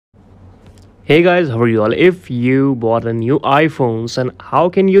Hey guys, how are you all? If you bought a new iPhones, and how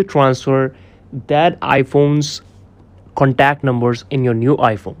can you transfer that iPhone's contact numbers in your new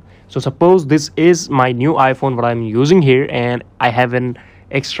iPhone? So suppose this is my new iPhone what I'm using here, and I have an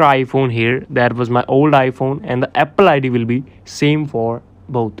extra iPhone here that was my old iPhone, and the Apple ID will be same for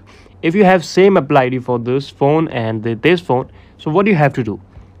both. If you have same Apple ID for this phone and this phone, so what do you have to do?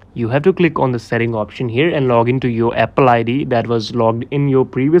 You have to click on the setting option here and log into your Apple ID that was logged in your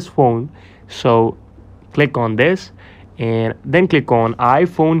previous phone. So click on this and then click on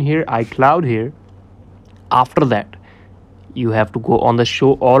iPhone here, iCloud here. After that, you have to go on the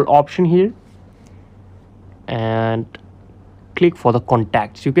show all option here and click for the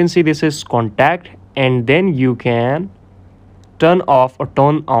contacts. You can see this is contact, and then you can turn off or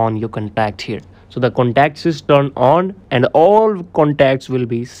turn on your contact here. So the contacts is turned on and all contacts will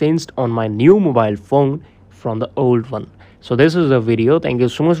be synced on my new mobile phone from the old one. So this is the video. Thank you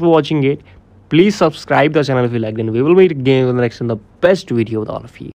so much for watching it. Please subscribe the channel if you liked, and we will meet again in the next and the best video with all of you.